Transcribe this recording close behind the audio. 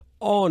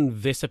On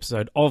this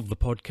episode of the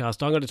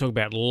podcast, I'm going to talk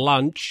about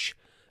lunch,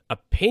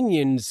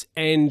 opinions,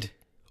 and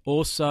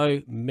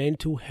also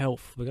mental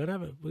health. We're going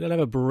to have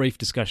a brief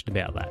discussion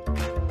about that.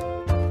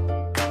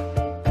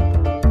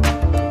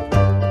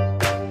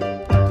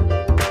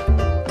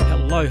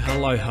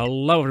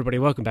 Hello, everybody.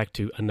 Welcome back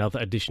to another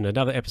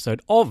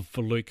episode of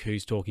the Luke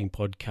Who's Talking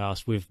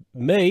podcast with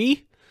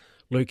me,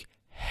 Luke.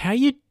 How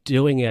you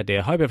doing out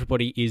there? Hope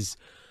everybody is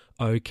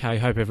okay.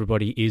 Hope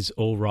everybody is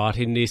all right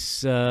in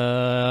this,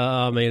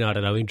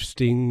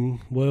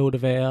 interesting world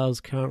of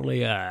ours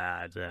currently.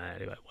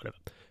 Anyway, whatever.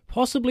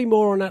 Possibly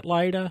more on that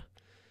later.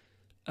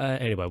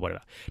 Anyway,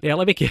 whatever. Now,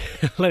 let me get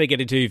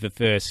into the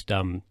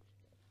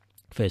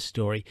first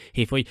story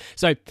here for you.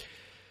 So,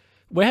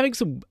 we're having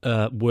some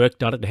work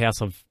done at the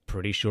house. I'm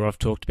pretty sure I've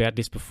talked about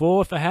this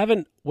before. If I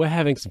haven't, we're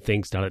having some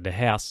things done at the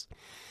house.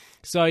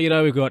 So,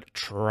 we've got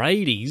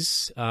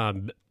tradies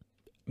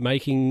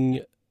making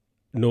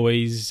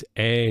noise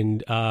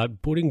and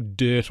putting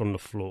dirt on the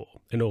floor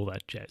and all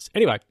that jazz.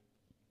 Anyway,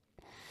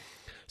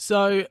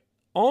 so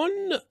on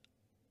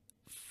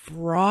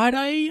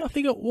Friday, I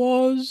think it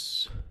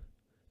was,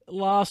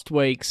 last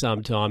week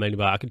sometime,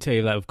 anyway, I can tell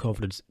you that with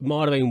confidence.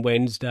 Might have been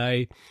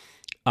Wednesday.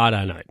 I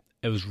don't know.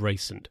 It was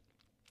recent.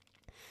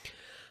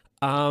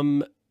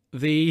 The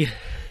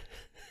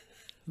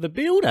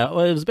builder,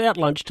 well, it was about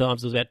lunchtime,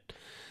 so it was about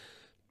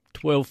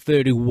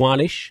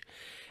 12:31ish,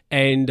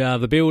 and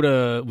the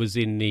builder was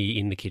in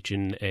the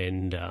kitchen,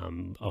 and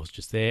I was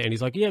just there, and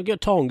he's like, "Yeah, I've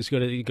got tongs.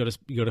 You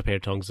got a pair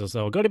of tongs."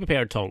 So I got him a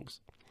pair of tongs.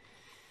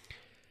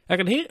 I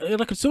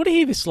could sort of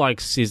hear this like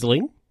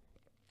sizzling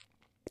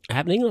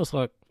happening. I was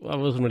like, I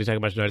wasn't really taking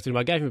much notice.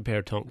 Anyway, I gave him a pair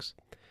of tongs,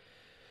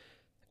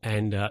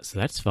 and so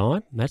that's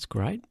fine. That's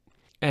great.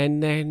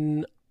 And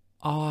then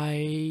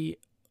I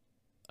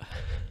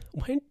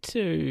went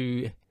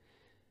to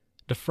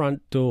the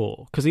front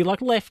door because he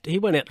went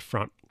out the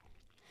front.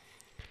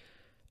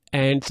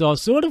 And so I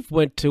sort of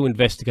went to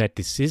investigate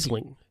this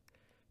sizzling.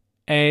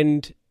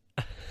 And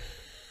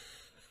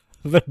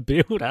the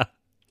builder,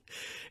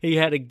 he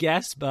had a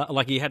gas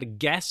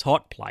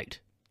hot plate.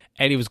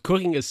 And he was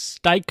cooking a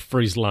steak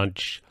for his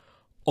lunch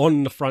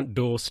on the front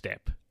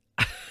doorstep.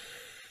 And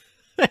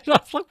I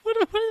was like, what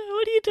are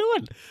you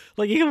doing?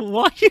 Like,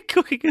 why are you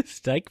cooking a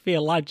steak for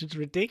your lunch? It's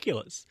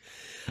ridiculous.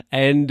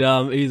 And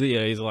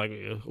he's like,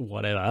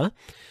 whatever.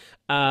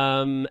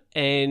 And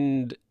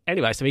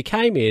anyway, so he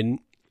came in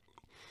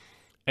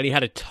and he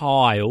had a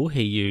tile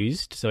he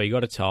used. So he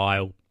got a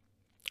tile,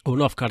 or an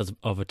offcut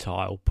of a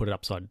tile, put it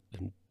upside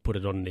and put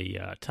it on the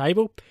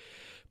table,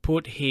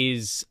 put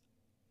his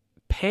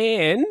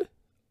pan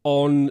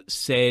on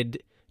said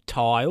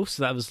tile.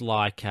 So that was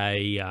like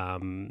a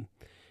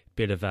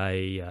bit of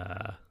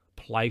a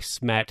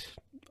placemat,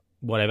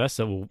 whatever.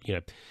 So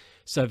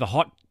so the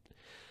hot,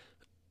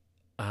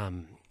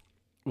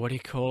 what do you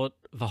call it?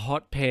 The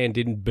hot pan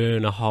didn't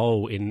burn a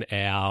hole in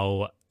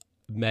our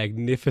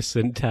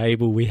magnificent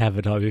table we have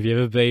at home. If you've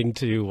ever been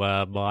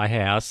to my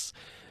house,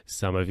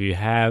 some of you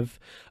have,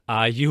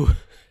 you'll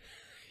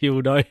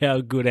know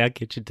how good our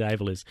kitchen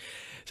table is.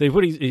 So he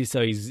put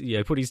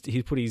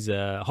his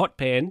hot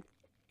pan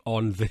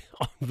on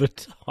the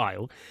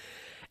tile.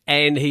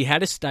 And he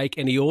had a steak,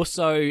 and he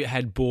also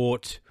had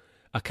bought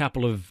a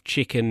couple of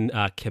chicken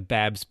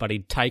kebabs, but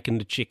he'd taken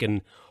the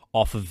chicken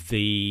off of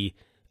the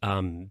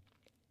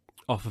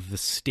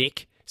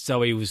stick.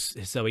 So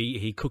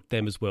he cooked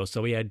them as well.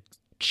 So he had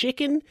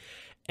chicken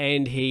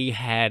and he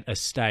had a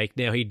steak.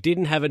 Now he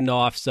didn't have a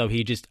knife, so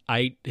he just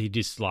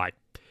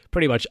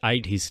pretty much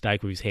ate his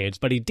steak with his hands.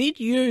 But he did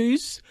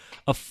use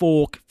a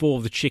fork for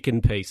the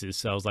chicken pieces.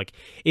 So I was like,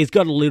 he's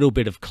got a little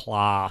bit of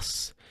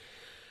class.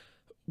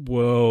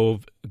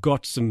 Well,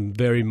 got some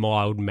very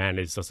mild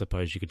manners, I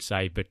suppose you could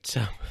say, but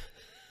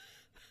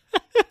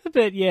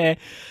but yeah.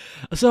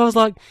 So I was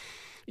like,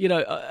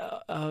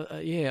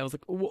 I was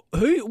like, why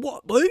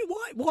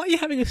are you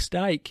having a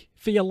steak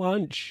for your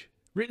lunch?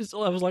 I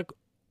was like,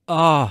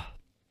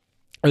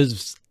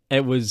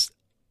 it was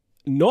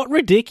not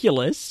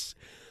ridiculous,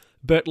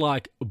 but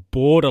like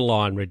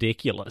borderline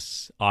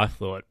ridiculous. I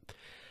thought,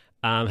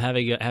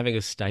 having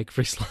a steak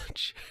for his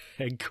lunch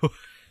and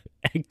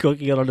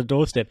cooking it on a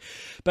doorstep.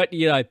 But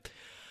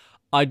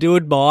I do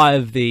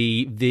admire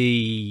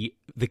the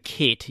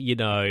kit,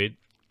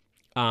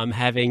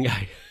 having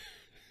a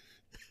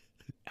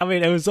I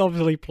mean, it was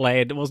obviously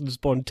planned, it wasn't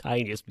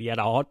spontaneous, but he had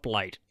a hot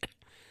plate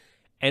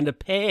and a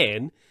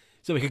pan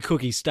so he could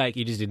cook his steak.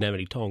 He just didn't have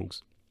any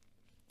tongs.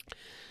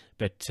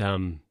 But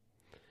and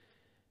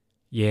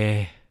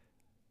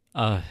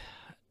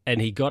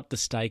he got the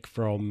steak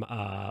from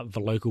the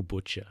local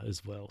butcher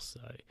as well,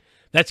 so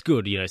that's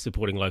good,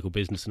 supporting local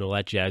business and all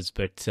that jazz.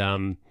 But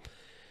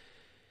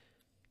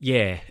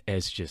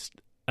it's just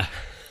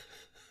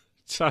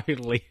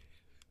totally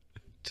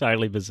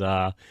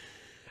bizarre.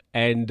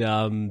 And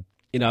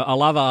I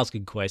love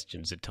asking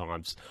questions at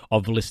times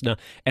of the listener,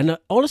 and I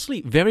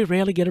honestly very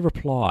rarely get a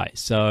reply.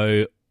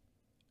 So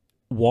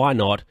why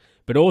not?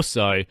 But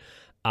also,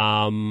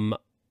 have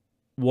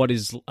you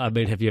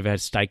ever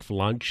had steak for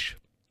lunch,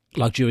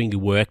 like during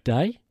your work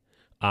day?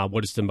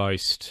 What is the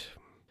most,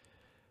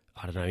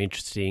 I don't know,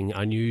 interesting,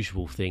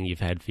 unusual thing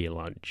you've had for your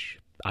lunch?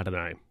 I don't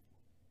know.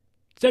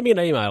 Send me an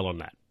email on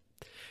that.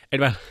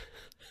 Anyway,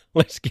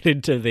 let's get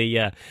into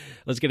the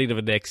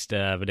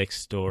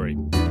next story.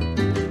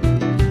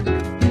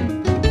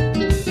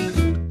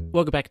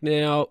 Welcome back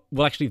now.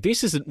 Well, actually,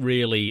 this isn't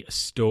really a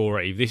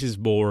story. This is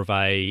more of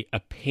a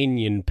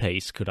opinion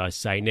piece, could I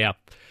say. Now,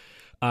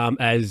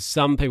 as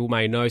some people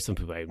may know, some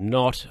people may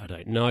not, I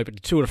don't know, but the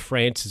Tour de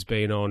France has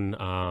been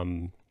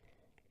on,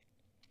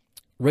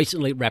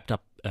 recently wrapped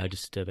up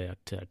just about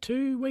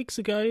 2 weeks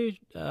ago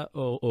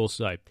or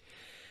so.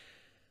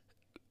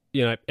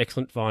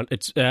 Excellent fun.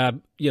 It's, I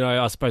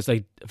suppose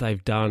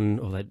they've done,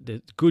 or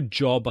good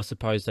job, I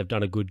suppose they've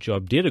done a good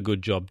job, did a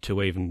good job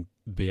to even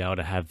be able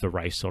to have the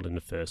race on in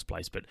the first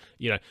place. But,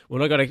 we're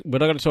not going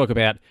to talk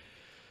about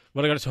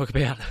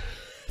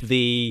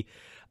the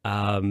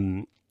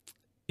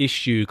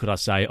issue, could I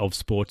say, of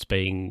sports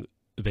being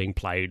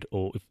played,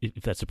 or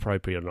if that's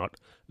appropriate or not.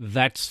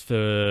 That's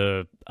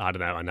for, I don't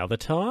know, another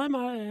time.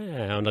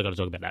 I'm not going to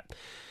talk about that.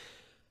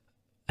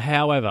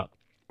 However,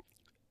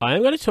 I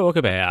am going to talk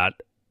about,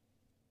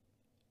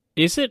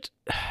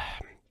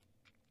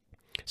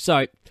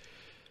 so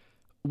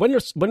when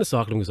the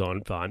cycling was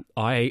on, fine,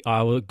 I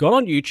got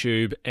on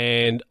YouTube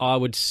and I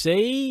would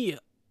see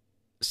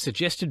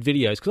suggested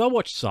videos, because I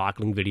watch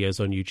cycling videos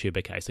on YouTube.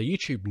 Okay, so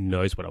YouTube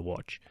knows what I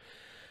watch.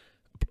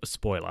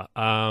 Spoiler.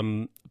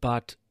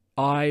 But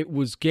I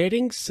was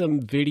getting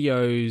some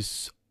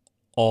videos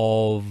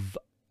of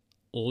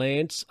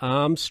Lance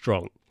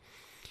Armstrong.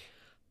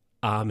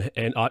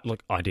 And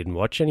I didn't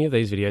watch any of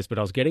these videos, but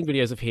I was getting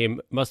videos of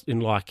him, in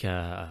like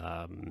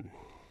a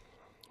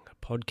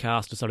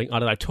podcast or something. I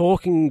don't know,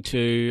 talking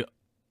to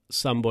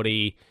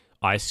somebody,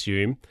 I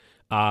assume.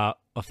 I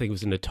think it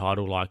was in the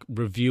title, like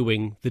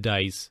reviewing the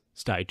day's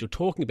stage or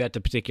talking about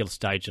the particular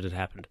stage that had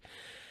happened.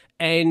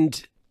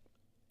 And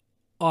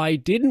I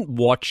didn't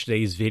watch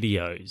these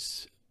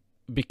videos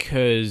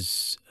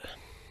because,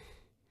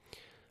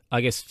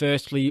 I guess,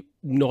 firstly,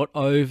 not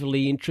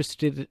overly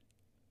interested,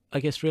 I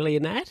guess, really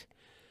in that.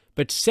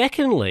 But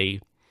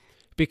secondly,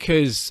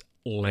 because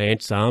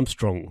Lance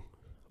Armstrong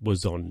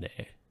was on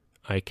there.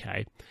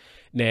 Okay.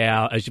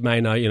 Now, as you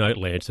may know,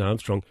 Lance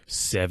Armstrong,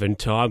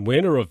 7-time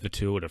winner of the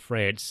Tour de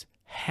France.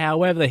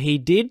 However, he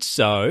did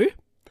so,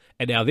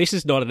 and now this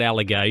is not an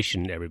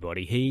allegation,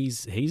 everybody.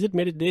 He's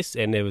admitted this,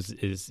 and there was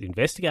his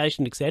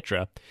investigation,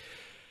 etc.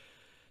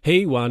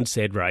 He won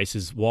said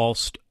races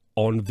whilst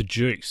on the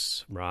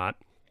juice, right?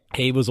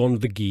 He was on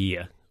the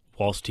gear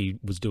whilst he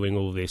was doing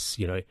all this,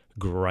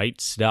 great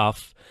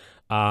stuff.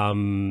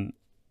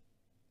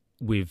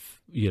 With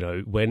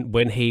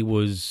when he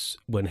was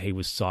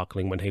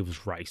cycling, when he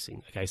was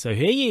racing. Okay, so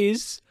he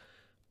is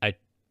a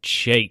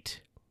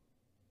cheat,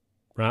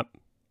 right?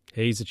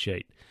 He's a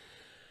cheat.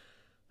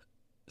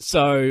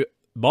 So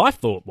my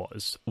thought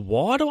was,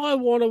 why do I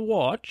want to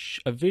watch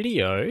a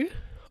video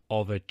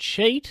of a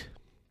cheat,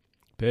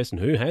 person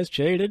who has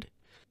cheated?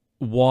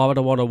 Why would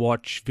I want to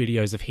watch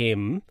videos of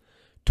him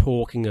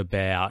talking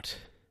about,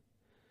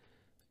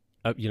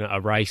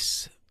 a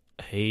race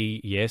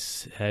he,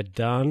 had,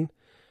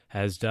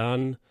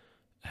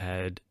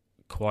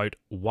 quote,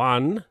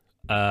 won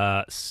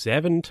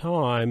 7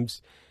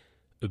 times,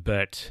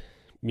 but,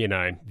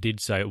 did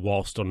so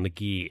whilst on the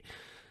gear.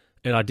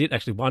 And I did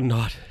actually, one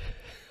night,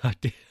 I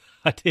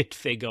did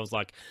think, I was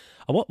like,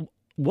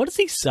 what is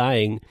he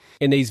saying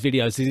in these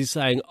videos? Is he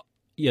saying,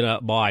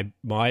 my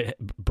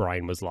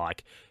brain was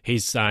like,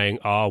 he's saying,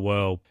 oh,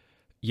 well,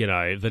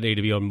 they need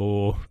to be on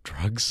more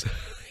drugs.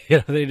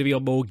 They need to be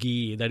on more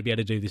gear. They need to be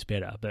able to do this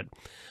better. But,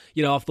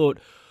 I've thought,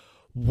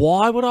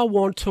 why would I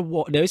want to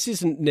watch? Now, this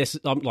isn't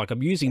necessarily,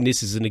 I'm using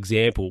this as an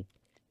example,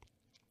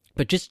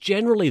 but just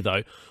generally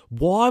though,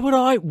 why would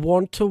I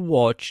want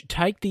to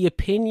take the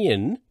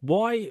opinion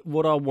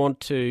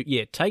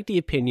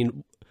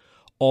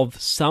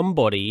of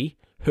somebody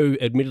who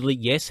admittedly,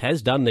 yes,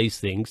 has done these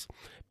things,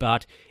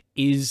 but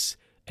is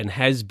and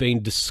has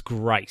been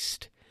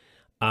disgraced,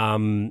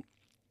 or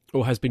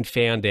has been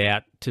found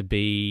out to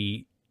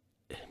be,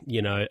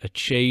 a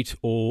cheat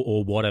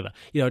or whatever.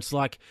 It's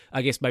like,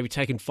 I guess, maybe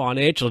taking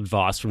financial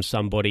advice from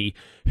somebody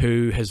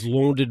who has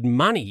laundered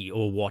money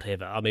or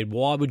whatever. I mean,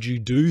 why would you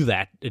do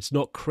that? It's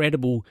not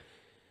credible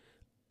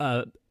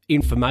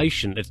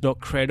information. It's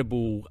not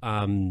credible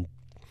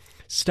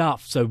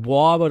stuff. So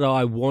why would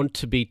I want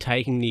to be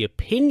taking the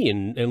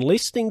opinion and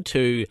listening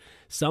to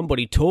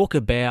somebody talk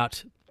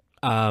about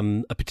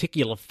a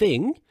particular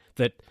thing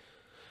that,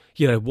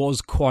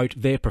 was, quote,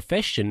 their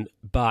profession,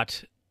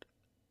 but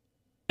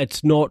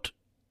it's not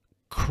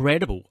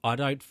credible. I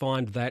don't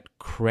find that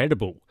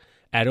credible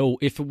at all.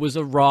 If it was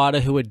a rider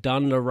who had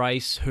done the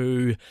race,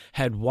 who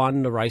had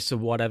won the race or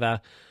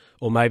whatever,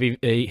 or maybe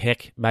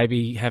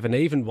haven't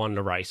even won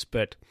the race,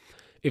 but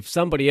if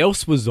somebody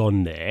else was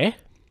on there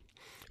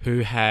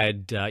who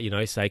had,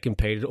 say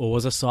competed or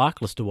was a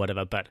cyclist or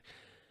whatever, but,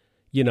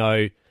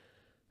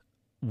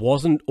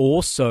 wasn't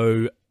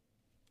also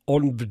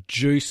on the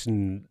juice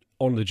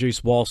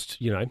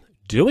whilst,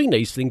 doing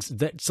these things,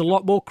 that's a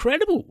lot more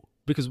credible.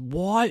 because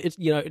why? It's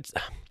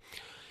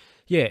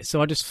yeah.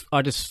 So I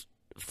just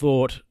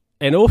thought,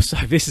 and also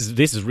this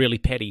is really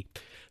petty,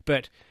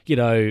 but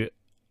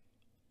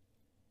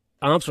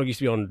Armstrong used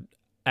to be on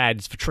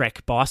ads for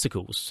Trek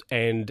bicycles,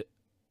 and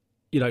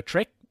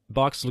Trek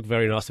bikes look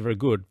very nice, they're very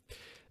good,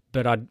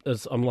 but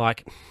I'm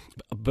like,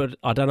 but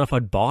I don't know if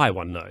I'd buy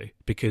one though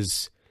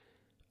because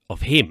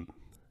of him.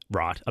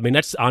 Right. I mean,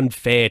 that's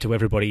unfair to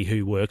everybody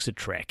who works at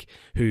Trek,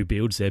 who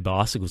builds their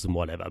bicycles and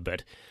whatever.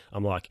 But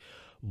I'm like,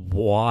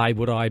 why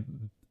would I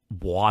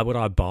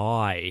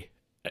buy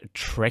a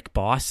Trek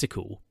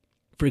bicycle,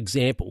 for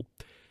example,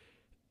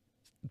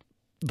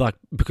 like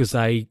because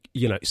they,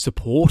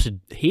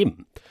 supported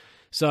him.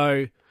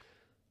 So,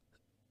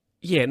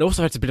 yeah, and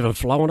also it's a bit of a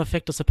flow-on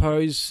effect, I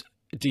suppose.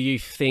 Do you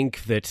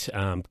think that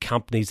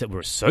companies that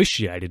were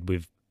associated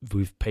with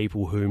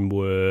people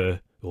who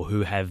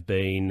have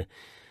been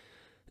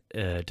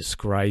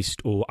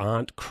disgraced or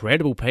aren't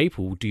credible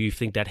people, do you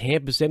think that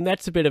hampers them?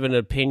 That's a bit of an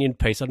opinion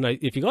piece. I don't know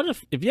if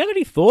you have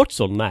any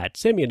thoughts on that.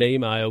 Send me an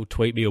email,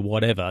 tweet me, or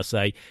whatever.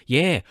 Say,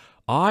 yeah,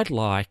 I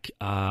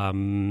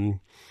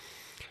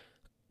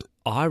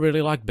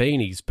really like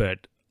beanies,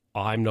 but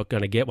I'm not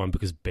going to get one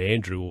because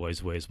Bandrew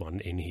always wears one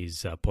in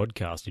his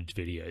podcastage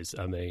videos.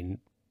 I mean,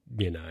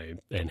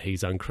 and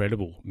he's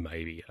uncredible,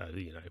 maybe,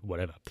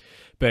 whatever.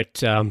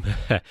 But,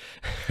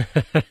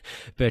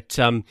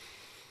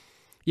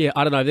 yeah,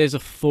 I don't know. There's a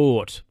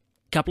thought.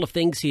 Couple of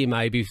things here.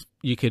 Maybe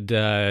you could,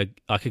 I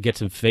could get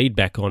some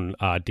feedback on,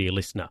 dear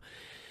listener.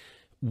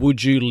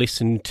 Would you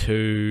listen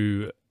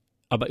to,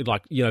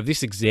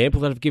 this example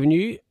that I've given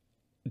you?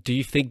 Do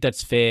you think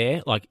that's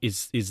fair? Like,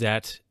 is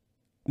that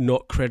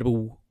not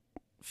credible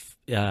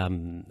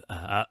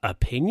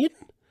opinion?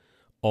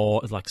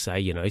 Or, like,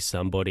 say,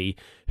 somebody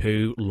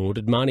who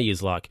laundered money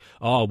is like,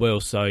 oh,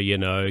 well, so,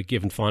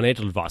 given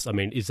financial advice. I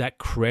mean, is that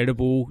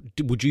credible?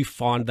 Would you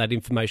find that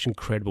information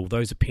credible,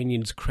 those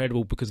opinions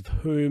credible because of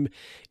whom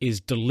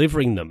is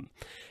delivering them?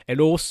 And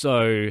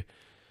also,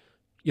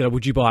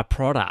 would you buy a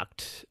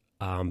product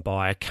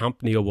by a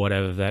company or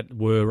whatever that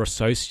were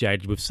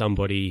associated with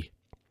somebody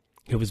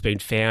who has been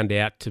found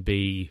out to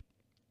be,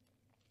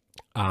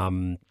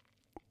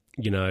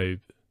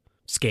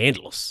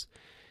 scandalous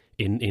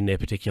in their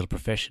particular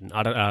profession?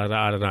 I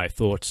don't know.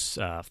 Thoughts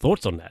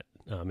on that.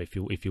 If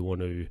you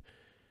want to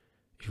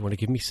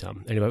give me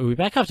some. Anyway, we'll be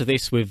back after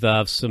this with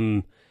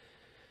some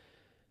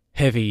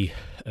heavy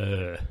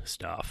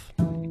stuff.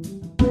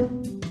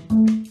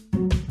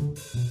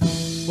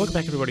 Welcome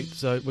back, everybody.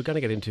 So we're going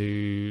to get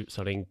into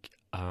something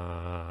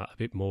a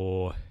bit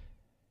more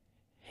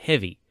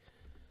heavy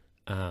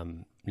now.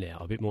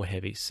 A bit more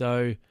heavy.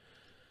 So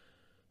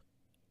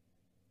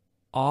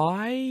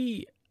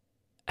I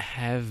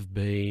have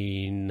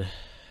been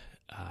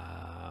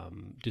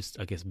just,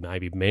 I guess,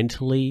 maybe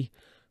mentally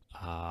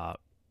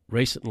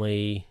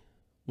recently,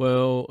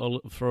 well,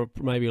 for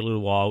maybe a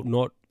little while,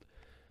 not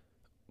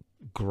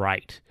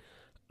great.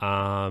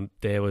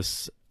 There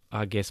was,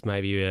 I guess,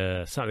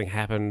 maybe something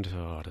happened,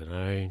 I don't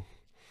know,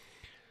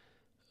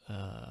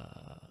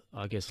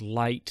 I guess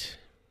late,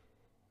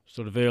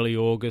 sort of early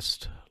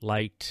August,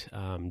 late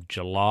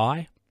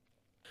July.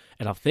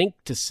 And I think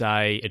to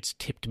say it's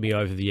tipped me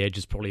over the edge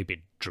is probably a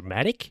bit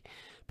dramatic,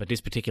 but this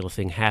particular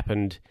thing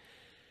happened.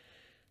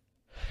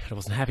 I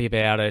wasn't happy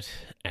about it,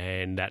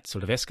 and that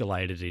sort of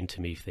escalated into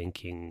me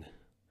thinking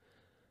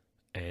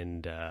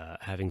and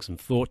having some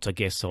thoughts, I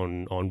guess,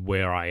 on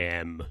where I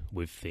am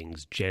with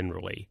things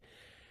generally.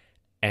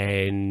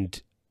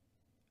 And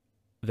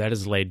that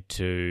has led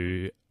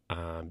to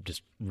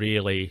just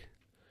really,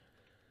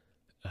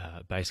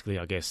 basically,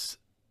 I guess,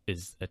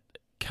 is that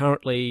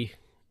currently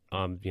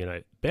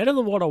better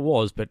than what I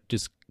was, but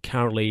just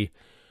currently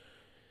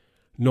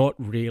not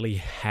really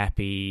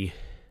happy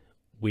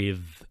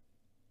with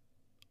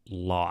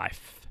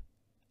life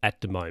at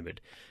the moment.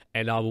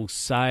 And I will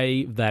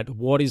say that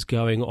what is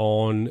going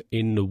on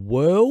in the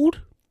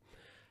world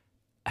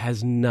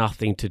has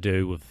nothing to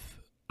do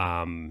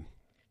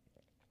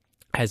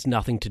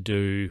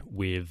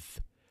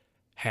with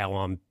how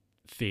I'm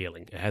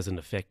feeling. It hasn't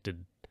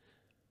affected,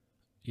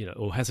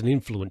 or hasn't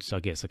influenced, I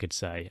guess I could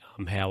say,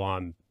 how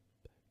I'm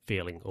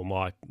feeling or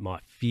my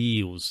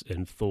feels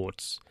and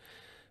thoughts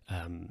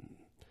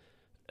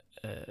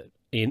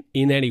in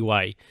any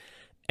way.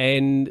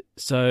 And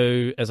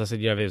so, as I said,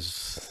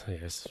 this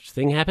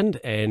thing happened,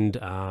 and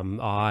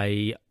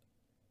I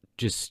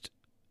just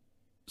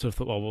sort of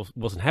thought, well,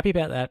 wasn't happy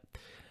about that.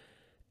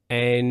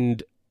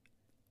 And,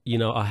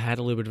 I had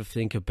a little bit of a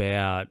think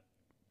about,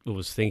 or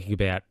was thinking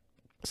about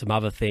some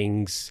other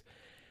things,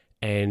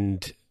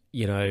 and,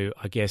 I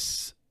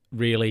guess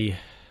really,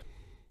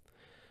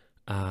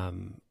 I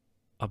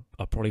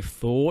probably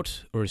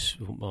thought, or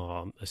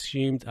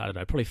assumed, I don't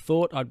know, probably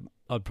thought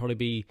I'd probably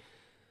be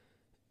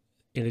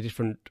in a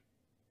different,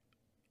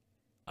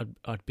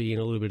 I'd be in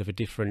a little bit of a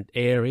different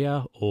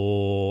area,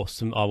 or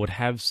I would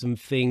have some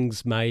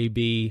things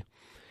maybe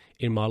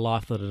in my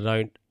life that I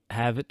don't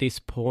have at this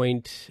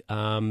point,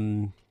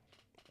 and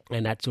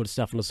that sort of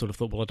stuff. And I sort of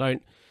thought, well, I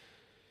don't,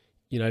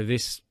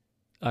 this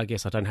I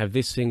guess I don't have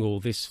this thing, or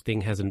this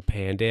thing hasn't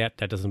panned out.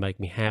 That doesn't make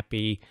me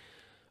happy.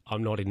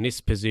 I'm not in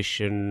this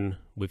position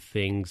with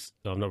things.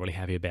 I'm not really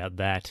happy about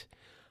that.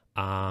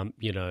 I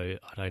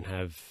don't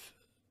have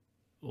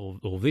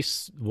all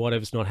this,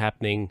 whatever's not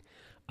happening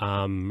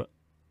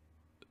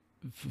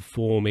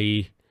for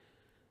me,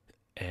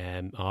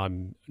 and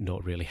I'm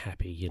not really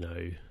happy,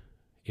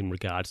 in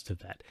regards to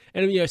that.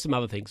 And, some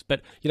other things.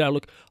 But,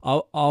 look,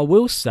 I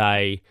will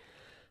say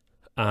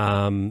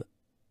I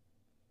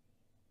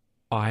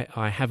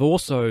have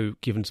also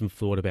given some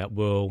thought about,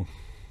 well,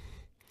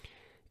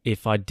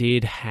 if I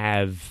did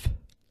have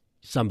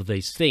some of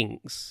these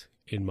things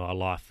in my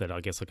life that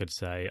I guess I could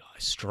say I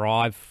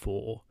strive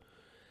for,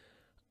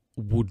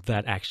 would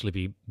that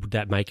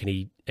make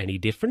any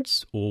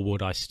difference, or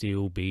would I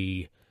still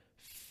be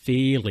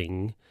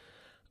feeling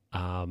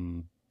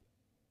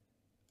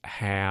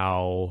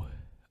how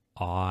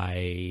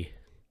I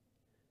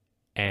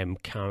am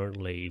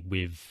currently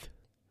with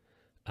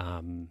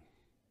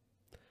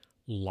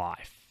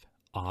life?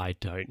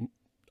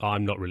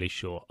 I'm not really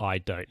sure. I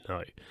don't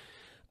know.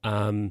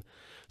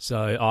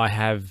 So I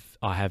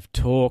have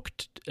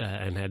talked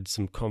and had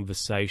some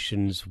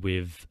conversations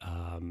with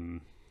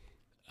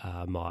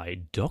my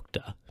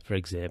doctor, for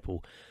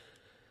example.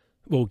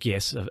 Well,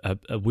 yes,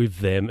 with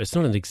them. It's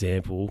not an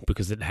example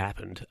because it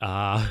happened.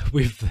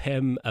 With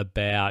them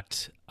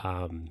about,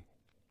 I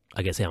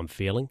guess, how I'm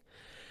feeling.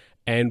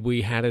 And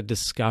we had a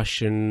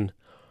discussion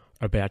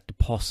about the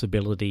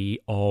possibility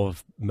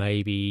of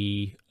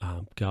maybe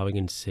going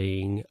and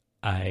seeing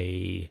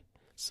a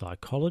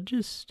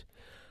psychologist.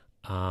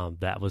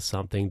 That was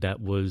something that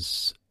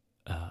was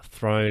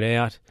thrown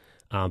out.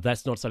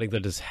 That's not something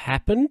that has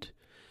happened.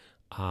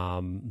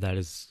 That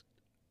is,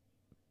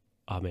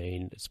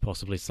 it's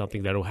possibly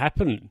something that will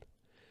happen.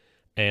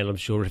 And I'm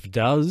sure if it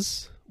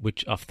does,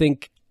 which I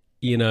think,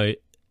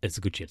 it's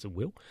a good chance it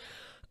will.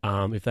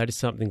 If that is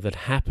something that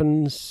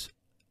happens,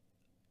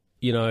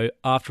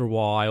 after a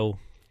while,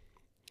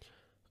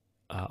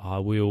 I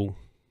will,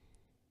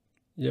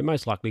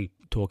 most likely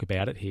talk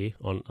about it here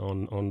on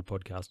the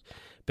podcast.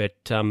 But,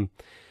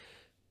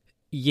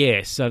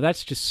 so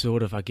that's just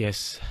sort of, I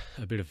guess,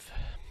 a bit of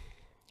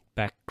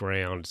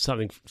background,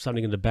 something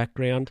in the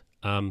background.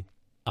 I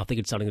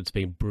think it's something that's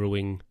been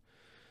brewing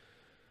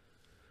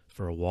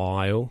for a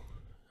while.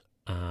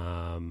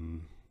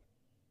 And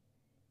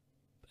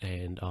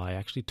I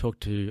actually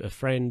talked to a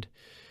friend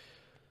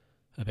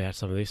about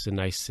some of this, and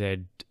they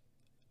said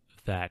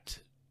that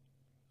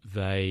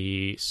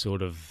they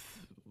sort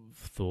of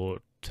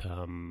thought,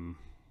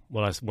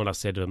 when I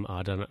said to them,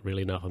 I don't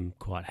really know if I'm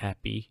quite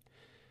happy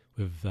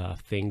with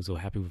things or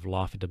happy with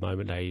life at the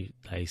moment, they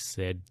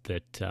said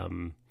that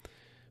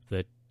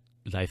that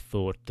they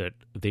thought that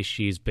this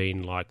year's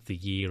been like the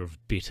year of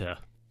bitter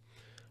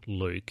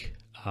Luke,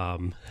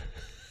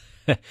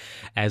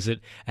 as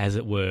it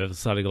were,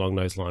 something along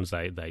those lines.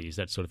 They use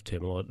that sort of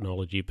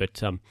terminology, but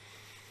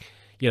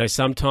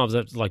sometimes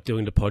that's like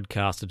doing the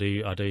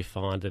podcast. I do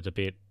find it a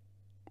bit.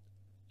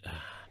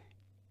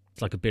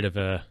 It's like a bit of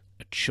a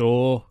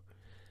chore,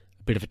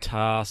 a bit of a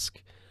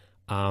task.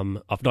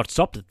 I've not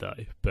stopped it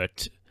though,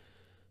 but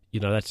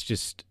that's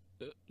just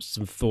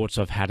some thoughts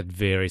I've had at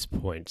various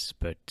points.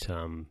 But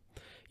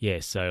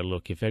so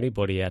look, if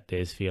anybody out there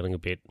is feeling a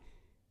bit,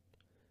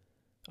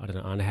 I don't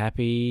know,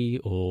 unhappy,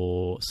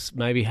 or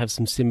maybe have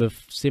some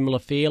similar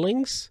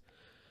feelings,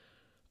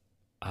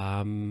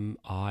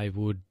 I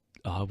would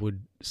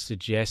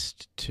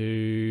suggest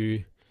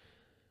to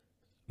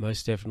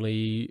most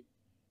definitely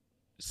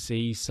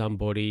see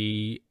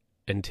somebody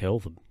and tell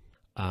them.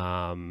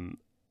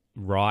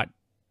 Write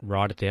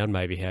it down,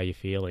 maybe how you're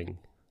feeling.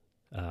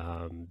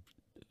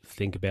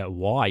 Think about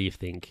why you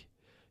think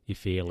you're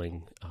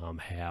feeling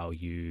how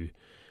you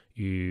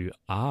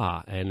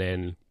are, and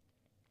then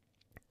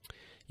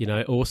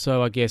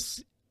also I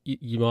guess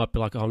you might be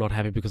like, I'm not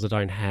happy because I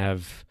don't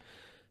have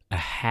a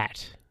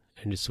hat,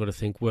 and just sort of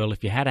think, well,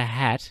 if you had a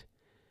hat,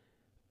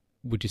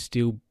 would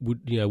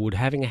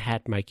having a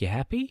hat make you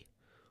happy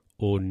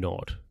or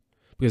not?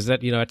 Because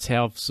that it's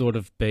how I've sort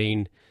of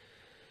been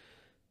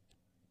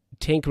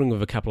tinkering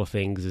with a couple of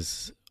things.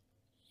 Is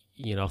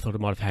I thought I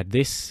might have had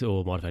this,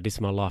 or might have had this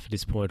in my life at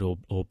this point, or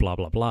blah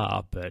blah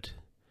blah. But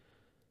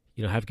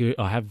I have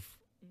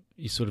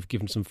you sort of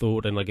given some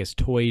thought, and I guess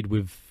toyed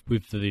with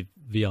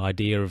the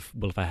idea of,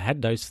 well, if I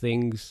had those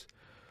things,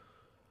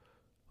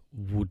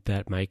 would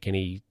that make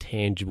any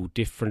tangible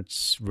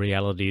difference?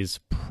 Reality is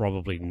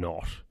probably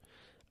not.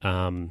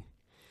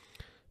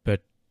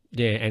 But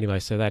yeah, anyway,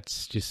 so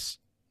that's just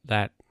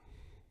that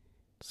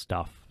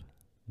stuff.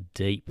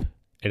 Deep.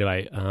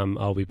 Anyway,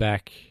 I'll be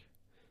back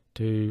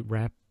to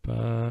wrap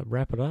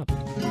it up.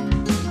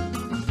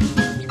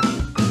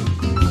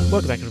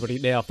 Welcome back, everybody.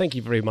 Now, thank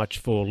you very much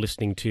for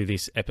listening to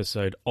this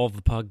episode of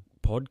the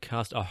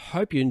podcast. I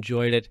hope you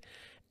enjoyed it.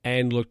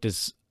 And look,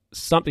 there's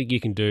something you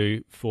can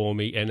do for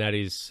me, and that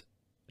is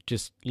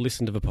just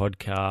listen to the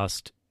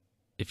podcast.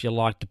 If you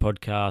like the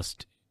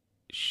podcast,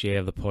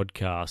 share the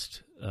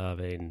podcast.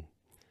 Then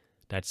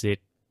that's it.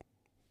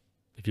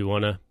 If you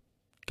want to,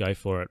 go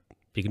for it.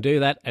 You can do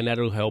that, and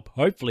that'll help,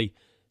 hopefully,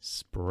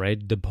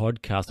 spread the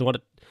podcast.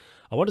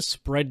 I want to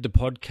spread the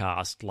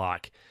podcast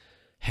like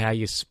how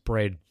you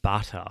spread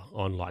butter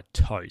on like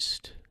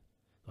toast,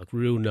 like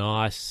real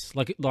nice,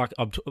 like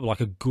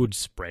a good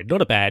spread,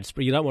 not a bad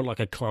spread. You don't want like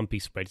a clumpy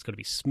spread. It's got to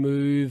be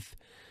smooth,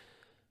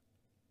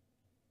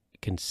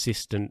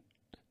 consistent,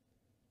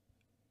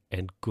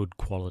 and good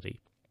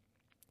quality.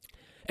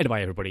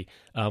 Anyway, everybody,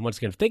 once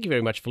again, thank you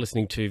very much for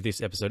listening to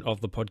this episode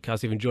of the podcast.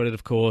 If you've enjoyed it,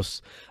 of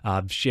course,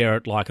 share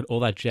it, like it,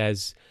 all that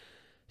jazz.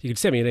 You can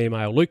send me an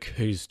email,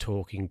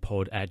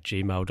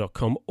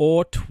 luke.who'stalkingpod@gmail.com,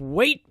 or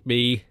tweet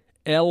me,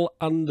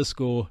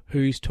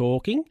 L_who's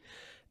talking.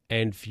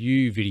 And for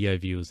you video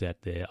viewers out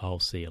there, I'll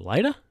see you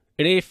later.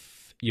 And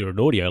if you're an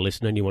audio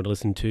listener and you want to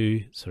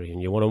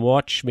and you want to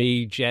watch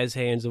me jazz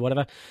hands or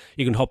whatever,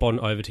 you can hop on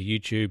over to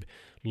YouTube,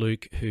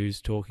 Luke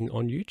Who's Talking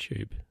on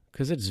YouTube.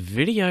 Because it's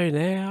video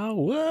now.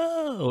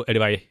 Whoa!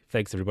 Anyway,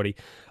 thanks everybody.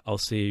 I'll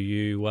see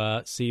you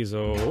all